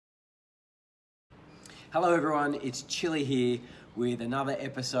Hello everyone, it's Chili here with another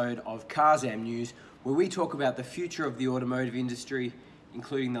episode of Carzam News, where we talk about the future of the automotive industry,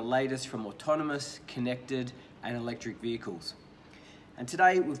 including the latest from autonomous, connected and electric vehicles. And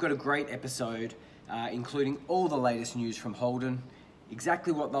today we've got a great episode including all the latest news from Holden,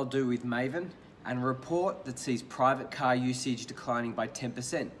 exactly what they'll do with Maven, and a report that sees private car usage declining by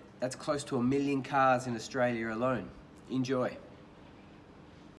 10%. That's close to 1 million cars in Australia alone. Enjoy.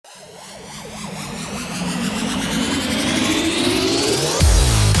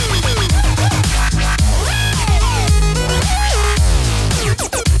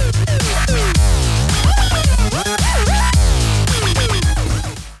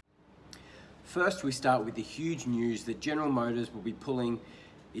 First, we start with the huge news that General Motors will be pulling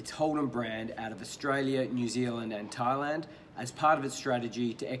its Holden brand out of Australia, New Zealand and Thailand as part of its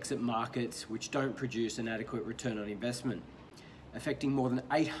strategy to exit markets which don't produce an adequate return on investment, affecting more than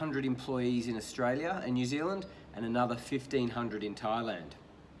 800 employees in Australia and New Zealand and another 1,500 in Thailand.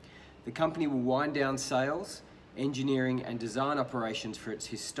 The company will wind down sales, engineering and design operations for its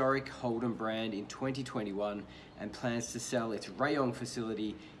historic Holden brand in 2021 and plans to sell its Rayong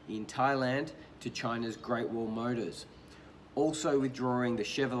facility in Thailand to China's Great Wall Motors, also withdrawing the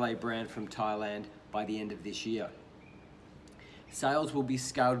Chevrolet brand from Thailand by the end of this year. Sales will be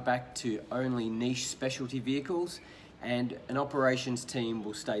scaled back to only niche specialty vehicles, and an operations team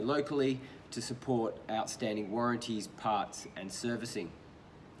will stay locally to support outstanding warranties, parts and servicing.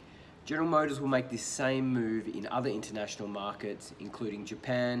 General Motors will make this same move in other international markets, including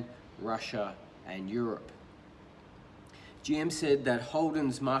Japan, Russia and Europe. GM said that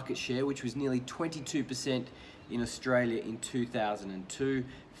Holden's market share, which was nearly 22% in Australia in 2002,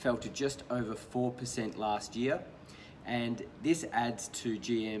 fell to just over 4% last year. And this adds to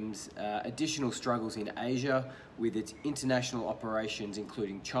GM's additional struggles in Asia, with its international operations,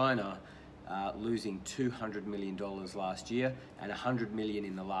 including China, losing $200 million last year and $100 million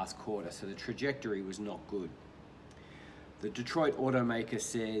in the last quarter. So the trajectory was not good. The Detroit automaker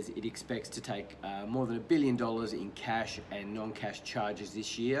says it expects to take more than $1 billion in cash and non-cash charges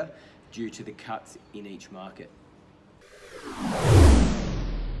this year due to the cuts in each market.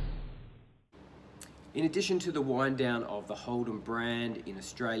 In addition to the wind down of the Holden brand in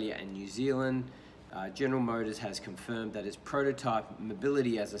Australia and New Zealand, General Motors has confirmed that its prototype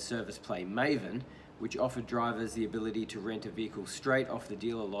mobility as a service play Maven, which offered drivers the ability to rent a vehicle straight off the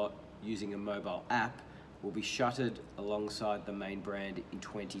dealer lot using a mobile app, will be shuttered alongside the main brand in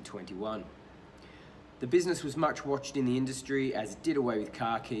 2021. The business was much watched in the industry as it did away with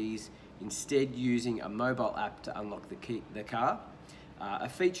car keys, instead using a mobile app to unlock the car, a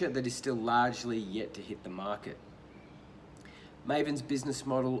feature that is still largely yet to hit the market. Maven's business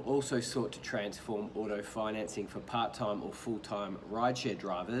model also sought to transform auto financing for part-time or full-time rideshare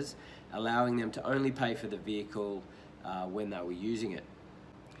drivers, allowing them to only pay for the vehicle when they were using it.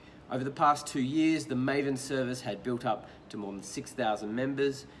 Over the past 2 years, the Maven service had built up to more than 6,000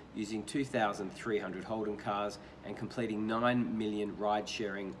 members, using 2,300 Holden cars and completing 9 million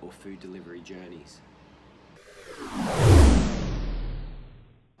ride-sharing or food delivery journeys.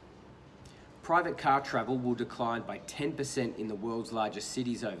 Private car travel will decline by 10% in the world's largest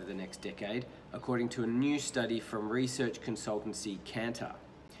cities over the next decade, according to a new study from research consultancy Kantar.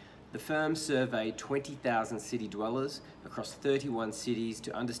 The firm surveyed 20,000 city dwellers across 31 cities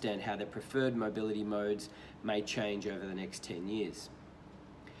to understand how their preferred mobility modes may change over the next 10 years.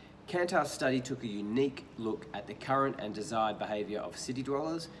 Kantar's study took a unique look at the current and desired behaviour of city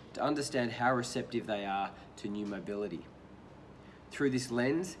dwellers to understand how receptive they are to new mobility. Through this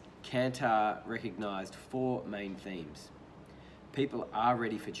lens, Kantar recognised 4 main themes. People are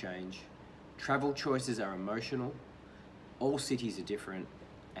ready for change, travel choices are emotional, all cities are different,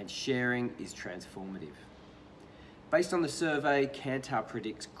 and sharing is transformative. Based on the survey, Kantar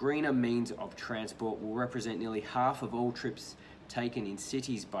predicts greener means of transport will represent nearly half of all trips taken in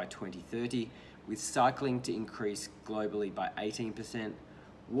cities by 2030, with cycling to increase globally by 18%,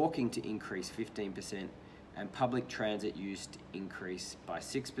 walking to increase 15%, and public transit use to increase by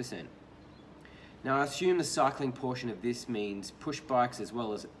 6%. Now, I assume the cycling portion of this means push bikes as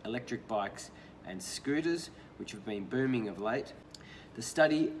well as electric bikes and scooters, which have been booming of late. The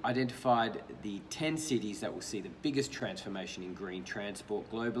study identified the 10 cities that will see the biggest transformation in green transport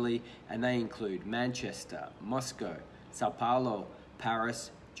globally, and they include Manchester, Moscow, Sao Paulo,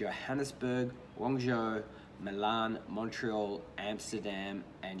 Paris, Johannesburg, Guangzhou, Milan, Montreal, Amsterdam,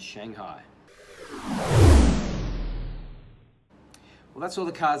 and Shanghai. Well, that's all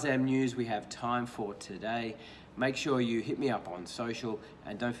the Carzam news we have time for today. Make sure you hit me up on social,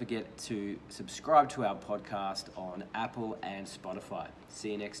 and don't forget to subscribe to our podcast on Apple and Spotify.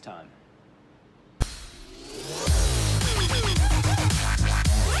 See you next time.